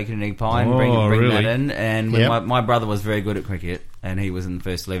 make the bacon and egg pie, and bring that in. And when my brother was very good at cricket, and he was in the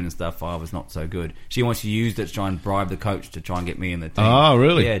first 11 and stuff, I was not so good. She once used it to try and bribe the coach to try and get me in the team. Oh,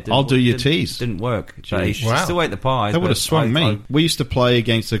 really? Yeah, I'll do your teas. Didn't work. She still ate the pies. That would have swung me. We used to play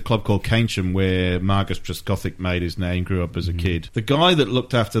against a club called Keynsham where Marcus Trescothick made his name, grew up as a kid. The guy that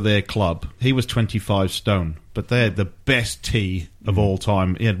looked after their club, he was 25 stone, but they had the best tea of all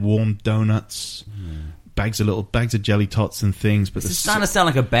time. He had warm donuts. Bags of jelly tots and things, but it's starting to sound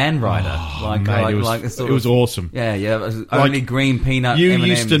like a band rider. It was awesome. Yeah. It was only green peanut. You M&Ms.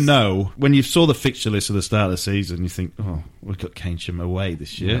 used to know when you saw the fixture list at the start of the season. You think, we've got Keynsham away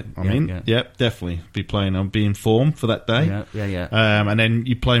this year. Definitely be playing. I'll be in form for that day. Yeah. And then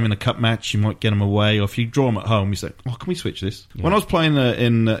you play them in a cup match, you might get them away, or if you draw them at home, you say, can we switch this? Yeah. When I was playing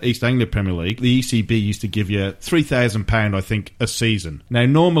in East Anglia Premier League, the ECB used to give you £3,000, I think, a season. Now,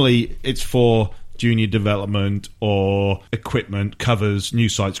 normally it's for junior development or equipment, covers, new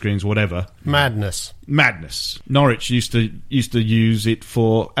sight screens, whatever. Madness. Norwich used to use it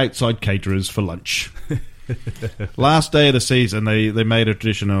for outside caterers for lunch. Last day of the season, they made a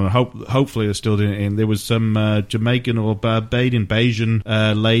tradition, and hopefully they're still doing it. And there was some Jamaican or Barbadian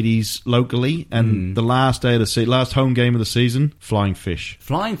ladies locally, and the last day of the last home game of the season, flying fish.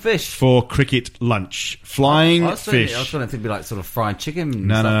 Flying fish for cricket lunch. Flying fish. I was trying to think it'd be like sort of fried chicken.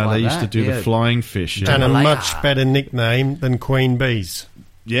 No, they used to do the flying fish, and a much better nickname than Queen Bees.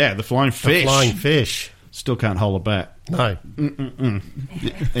 Yeah, the flying fish. The flying fish. Still can't hold a bat. No.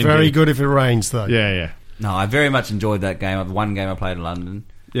 Very good if it rains, though. Yeah. No, I very much enjoyed that game. One game I played in London.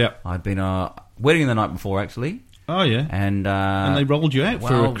 Yeah. I'd been wedding the night before, actually. Oh, yeah. And they rolled you out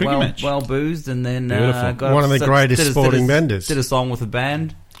for a cricket match. Well boozed, and then got one of the greatest sporting vendors. Did a song with the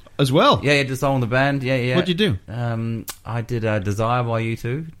band. As well? Yeah, did a song with the band. Yeah. What'd you do? I did Desire by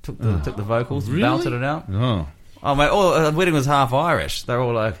U2. Took the vocals, really? belted it out. Oh, mate, the wedding was half Irish. They're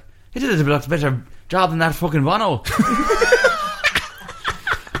all like... He did a better job than that fucking Bono.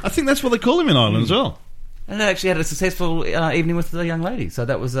 I think that's what they call him in Ireland as well. And they actually had a successful evening with the young lady. So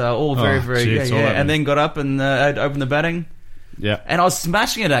that was all very, geez, And then got up and opened the batting. Yeah. And I was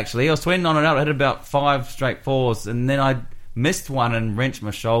smashing it, actually. I was 29 and out. I had about 5 straight fours. And then I missed one and wrenched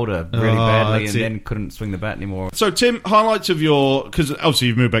my shoulder really badly and then couldn't swing the bat anymore. So, Tim, highlights of your... Because obviously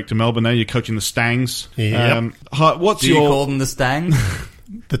you've moved back to Melbourne now. You're coaching the Stangs. Yep. Do you call them the Stangs?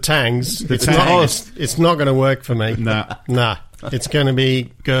 The Tangs. It's not going to work for me. Nah. It's going to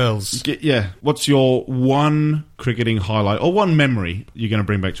be girls. Yeah. What's your one cricketing highlight or one memory you're going to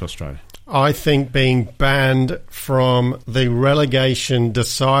bring back to Australia? I think being banned from the relegation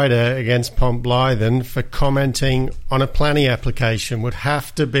decider against Pont Blythen for commenting on a planning application would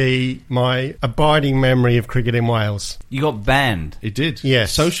have to be my abiding memory of cricket in Wales. You got banned? It did.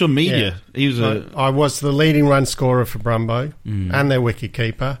 Yes. Social media. Yeah. I was the leading run scorer for Brumbo and their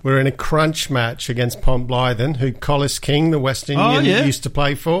wicketkeeper. We were in a crunch match against Pont Blythen, who Collis King, the West Indian, used to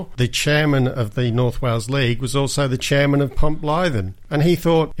play for. The chairman of the North Wales League was also the chairman of Pont Blythen. And he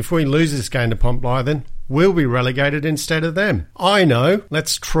thought, if we lose this game to Pont Blythen, we'll be relegated instead of them. I know.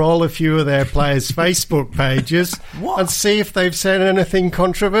 Let's troll a few of their players' Facebook pages and see if they've said anything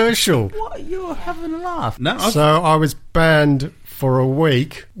controversial. What? You're having a laugh. No. So I was banned for a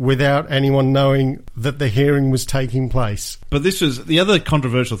week without anyone knowing that the hearing was taking place. But this was... The other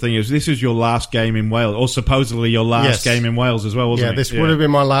controversial thing is this is your last game in Wales, or supposedly your last game in Wales as well, wasn't it? This would have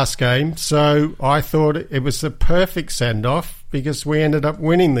been my last game. So I thought it was the perfect send-off because we ended up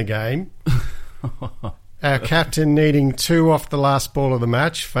winning the game. Our captain needing 2 off the last ball of the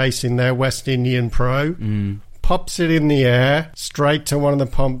match, facing their West Indian pro, pops it in the air, straight to one of the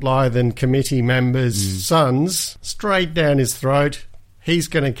Pont Blythen committee members' sons, straight down his throat. He's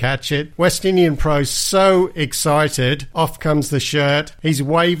going to catch it. West Indian pro so excited, off comes the shirt. He's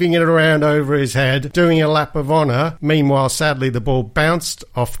waving it around over his head, doing a lap of honour. Meanwhile, sadly, the ball bounced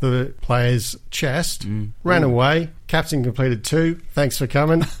off the player's chest, ran away. Captain completed 2. Thanks for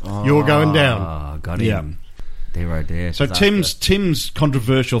coming. You're going down. Got him. There. So Tim's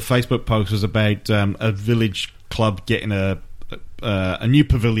controversial Facebook post was about a village club getting a new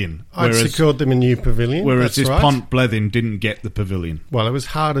pavilion. I'd secured them a new pavilion. Whereas this Pont Blythen didn't get the pavilion. Well, it was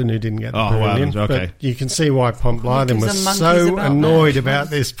Harden who didn't get the pavilion. Well, okay. But you can see why Pont Blythen was so annoyed about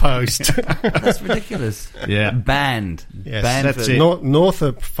this post. That's ridiculous. Yeah. Banned. Yes, banned that's it.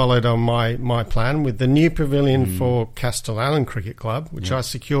 Northup followed on my plan with the new pavilion for Castellallen Cricket Club, which I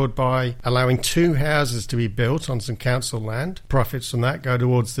secured by allowing 2 houses to be built on some council land. Profits from that go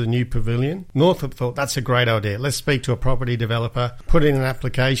towards the new pavilion. Northup thought, that's a great idea. Let's speak to a property developer, put in an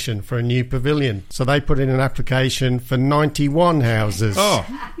application for a new pavilion. So they put in an application for 91 houses.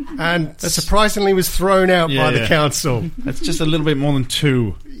 And surprisingly was thrown out by the council. That's just a little bit more than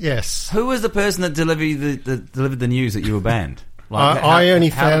 2. Yes. Who was the person that delivered the news that you were banned? I only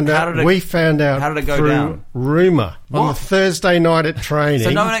found out. We found out. How did it go through down? Rumour on the Thursday night at training.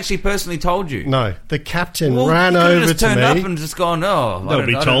 So no one actually personally told you? No, the captain ran over just to me. turned up and just gone.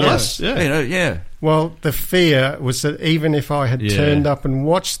 Nobody told us. Yeah. Well, the fear was that even if I had turned up and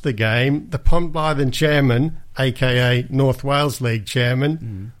watched the game, the Pont Blythen chairman, aka North Wales League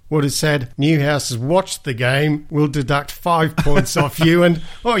chairman, would have said, Newhouse has watched the game, we'll deduct 5 points off you, and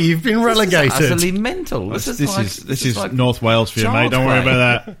you've been relegated. This is utterly mental. This is like North Wales for you, mate. Don't worry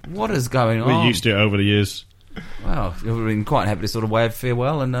about that. What is going on? We're used to it over the years. Wow, you've been quite happy to sort of wave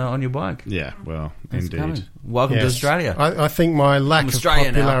farewell and on your bike. Yeah, well, indeed. Welcome to Australia. I think my lack of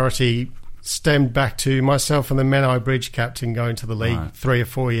popularity stemmed back to myself and the Menai Bridge captain going to the league 3 or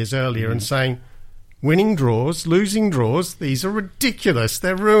 4 years earlier and saying, winning draws, losing draws, these are ridiculous.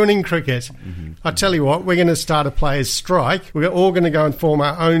 They're ruining cricket. I tell you what, we're going to start a players' strike. We're all going to go and form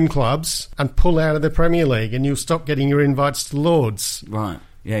our own clubs and pull out of the Premier League, and you'll stop getting your invites to Lords. Right.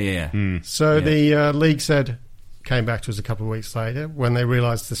 Yeah. So the league came back to us a couple of weeks later when they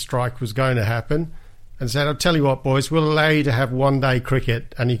realised the strike was going to happen and said, I'll tell you what, boys, we'll allow you to have one-day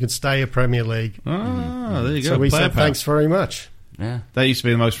cricket and you can stay a Premier League. There you go. So we said, thanks very much. Yeah. That used to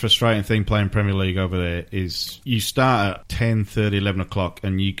be the most frustrating thing playing Premier League over there is you start at 10:30, 11 o'clock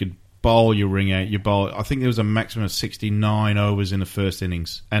and you could bowl your ring out. I think there was a maximum of 69 overs in the first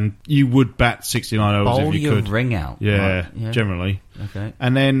innings. And you would bat 69 overs if you could. Bowl your ring out? Yeah, right. Generally. Okay.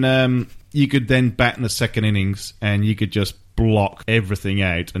 And then you could then bat in the second innings and you could just block everything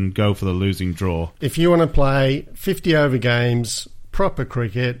out and go for the losing draw. If you want to play 50 over games, proper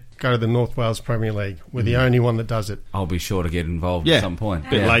cricket, go to the North Wales Premier League. We're the only one that does it. I'll be sure to get involved at some point.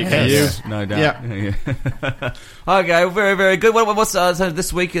 Bit late for you. No doubt. Yeah. Okay, very, very good. What's so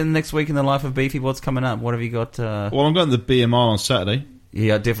this week and next week in the life of Beefy, what's coming up? What have you got? Well, I'm going to the BMI on Saturday.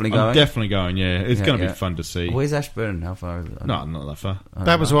 Yeah, definitely going. I'm definitely going. Yeah, it's going to be fun to see. Where's Ashburn? How far is it? No, not that far.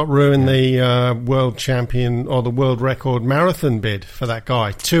 That was what ruined the world champion or the world record marathon bid for that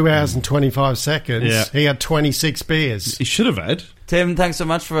guy. 2 hours and 25 seconds. Yeah. He had 26 beers. He should have had. Tim, thanks so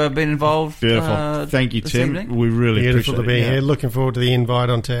much for being involved. Beautiful. Thank you, Tim. Evening. We really Beautiful appreciate to be it. here. Looking forward to the invite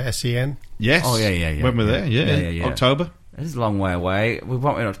onto SEN. Yes. Oh, yeah. When we're there, yeah. October. It is a long way away. We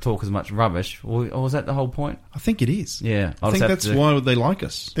won't be able to talk as much rubbish. Or was that the whole point? I think it is. Yeah. I think that's why they like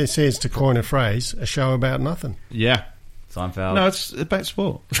us. This is, to coin a phrase, a show about nothing. Yeah. Seinfeld. No, it's about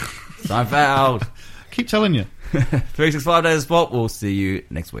sport. Seinfeld. Keep telling you. 365 Days of Sport. We'll see you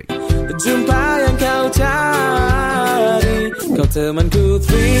next week. Jumpa yang kau cari, kau temanku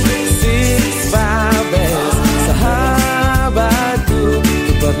 365 Days, sahabat